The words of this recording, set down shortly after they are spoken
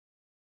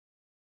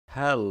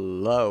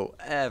Hello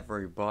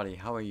everybody,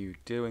 how are you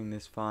doing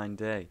this fine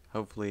day?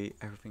 Hopefully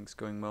everything's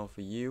going well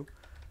for you.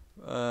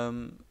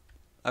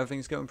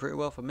 Everything's going pretty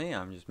well for me.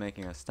 I'm just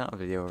making a start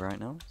video right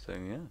now, so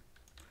yeah,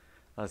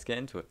 let's get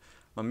into it.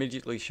 I'm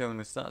immediately showing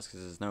the stats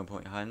because there's no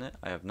point hiding it.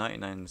 I have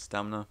 99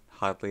 stamina,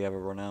 hardly ever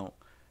run out,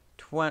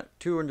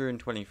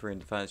 223 in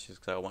defense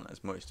just because I want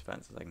as much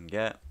defense as I can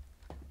get.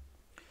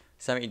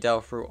 70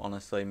 Delta Fruit,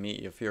 honestly,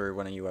 Meteor Fury,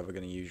 when are you ever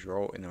going to use your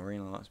ult in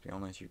Arena? Let's be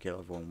honest, you kill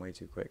everyone way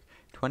too quick.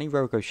 20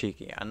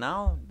 Rokoshiki, and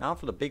now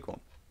for the big one.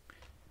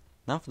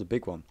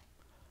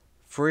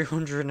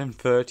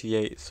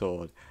 338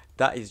 sword.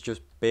 That is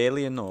just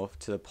barely enough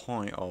to the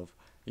point of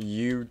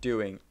you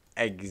doing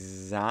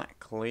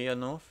exactly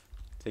enough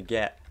to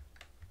get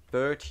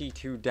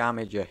 32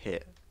 damage a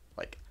hit.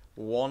 Like,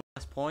 one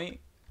last point,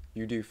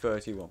 you do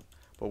 31.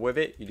 But with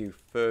it, you do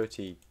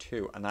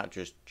 32, and that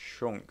just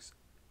chunks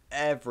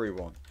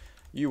everyone.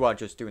 You are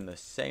just doing the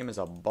same as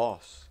a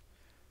boss.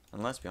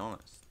 And let's be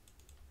honest,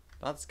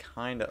 that's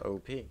kinda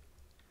OP.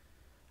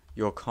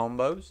 Your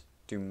combos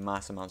do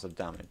mass amounts of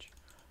damage.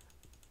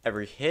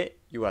 Every hit,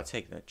 you are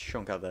taking a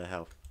chunk out of their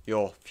health.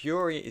 Your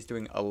Fury is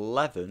doing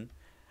 11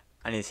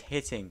 and is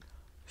hitting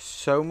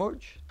so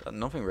much that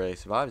nothing really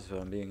survives, if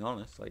I'm being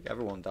honest. Like,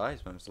 everyone dies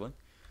mostly.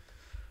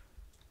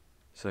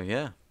 So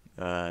yeah,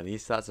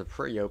 these stats are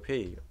pretty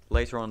OP.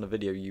 Later on in the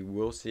video, you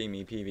will see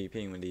me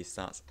PvPing with these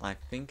stats. I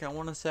think I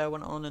want to say I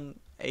went on an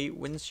 8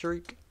 win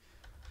streak.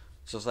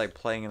 It's just like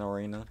playing an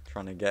arena,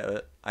 trying to get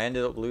it. I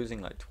ended up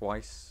losing like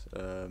twice,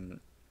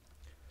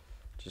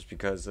 just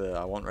because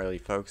I wasn't really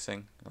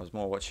focusing. I was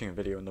more watching a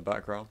video in the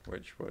background,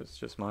 which was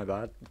just my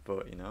bad,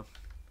 but you know,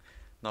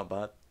 not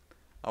bad.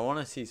 I want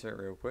to see something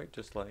real quick,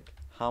 just like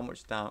how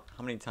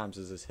many times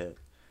does this hit?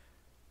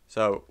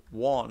 So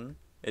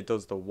it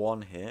does the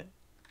one hit.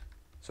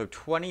 So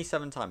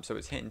 27 times. So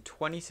it's hitting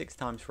 26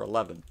 times for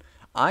 11.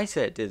 I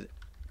said it did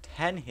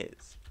 10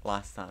 hits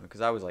last time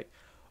because I was like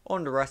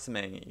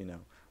underestimating it, you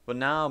know. But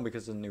now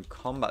because of the new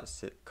combo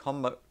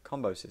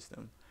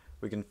system,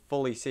 we can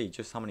fully see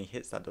just how many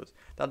hits that does.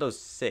 That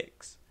does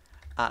 6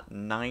 at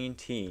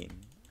 19,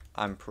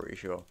 I'm pretty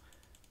sure.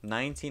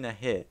 19 a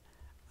hit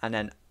and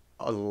then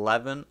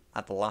 11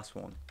 at the last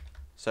one.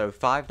 So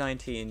 5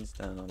 19s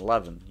and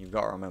 11. You've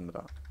got to remember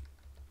that.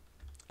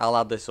 I'll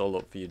add this all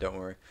up for you, don't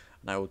worry.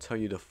 And I will tell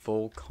you the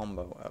full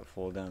combo at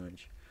full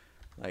damage.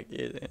 Like,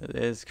 it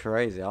is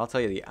crazy. I'll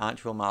tell you the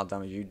actual amount of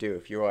damage you do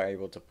if you are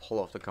able to pull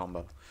off the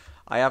combo.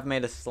 I have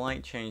made a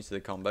slight change to the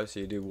combo. So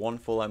you do one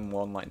full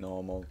M1 like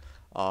normal.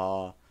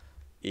 R,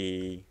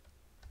 E,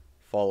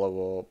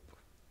 follow up.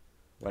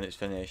 When it's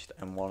finished,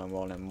 M1,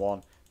 M1,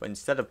 M1. But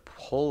instead of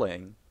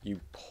pulling, you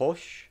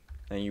push.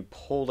 And you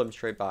pull them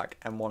straight back.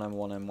 M1,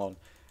 M1, M1.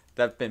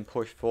 They've been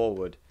pushed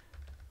forward.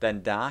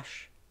 Then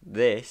dash.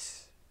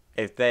 This.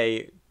 If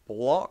they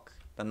block,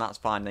 then that's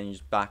fine, then you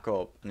just back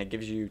up and it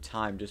gives you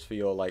time just for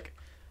your like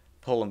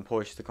pull and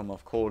push to come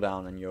off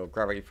cooldown and your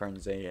gravity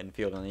frenzy and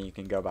field, and then you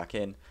can go back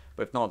in.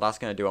 But if not, that's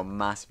going to do a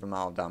massive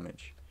amount of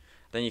damage.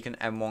 Then you can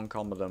M1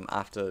 combo them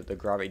after the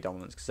gravity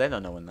dominance because they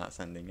don't know when that's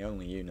ending,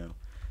 only you know.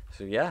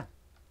 So yeah,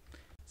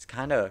 it's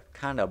kind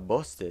of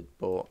busted,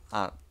 but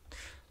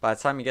by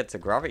the time you get to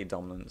gravity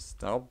dominance,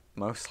 they'll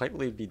most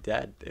likely be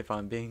dead, if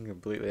I'm being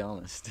completely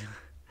honest.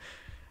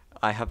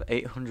 I have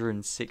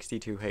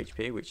 862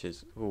 HP, which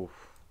is, oof,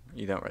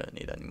 you don't really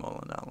need any more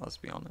than that, let's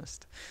be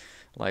honest.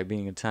 Like,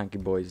 being a tanky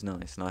boy is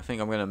nice, and I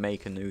think I'm going to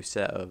make a new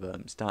set of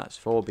stats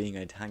for being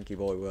a tanky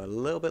boy with a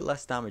little bit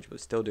less damage, but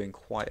still doing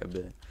quite a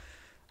bit.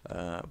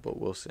 But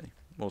we'll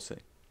see.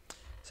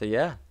 So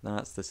yeah,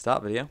 that's the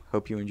start video.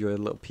 Hope you enjoyed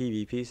a little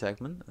PvP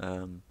segment.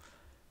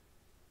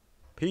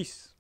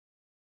 Peace.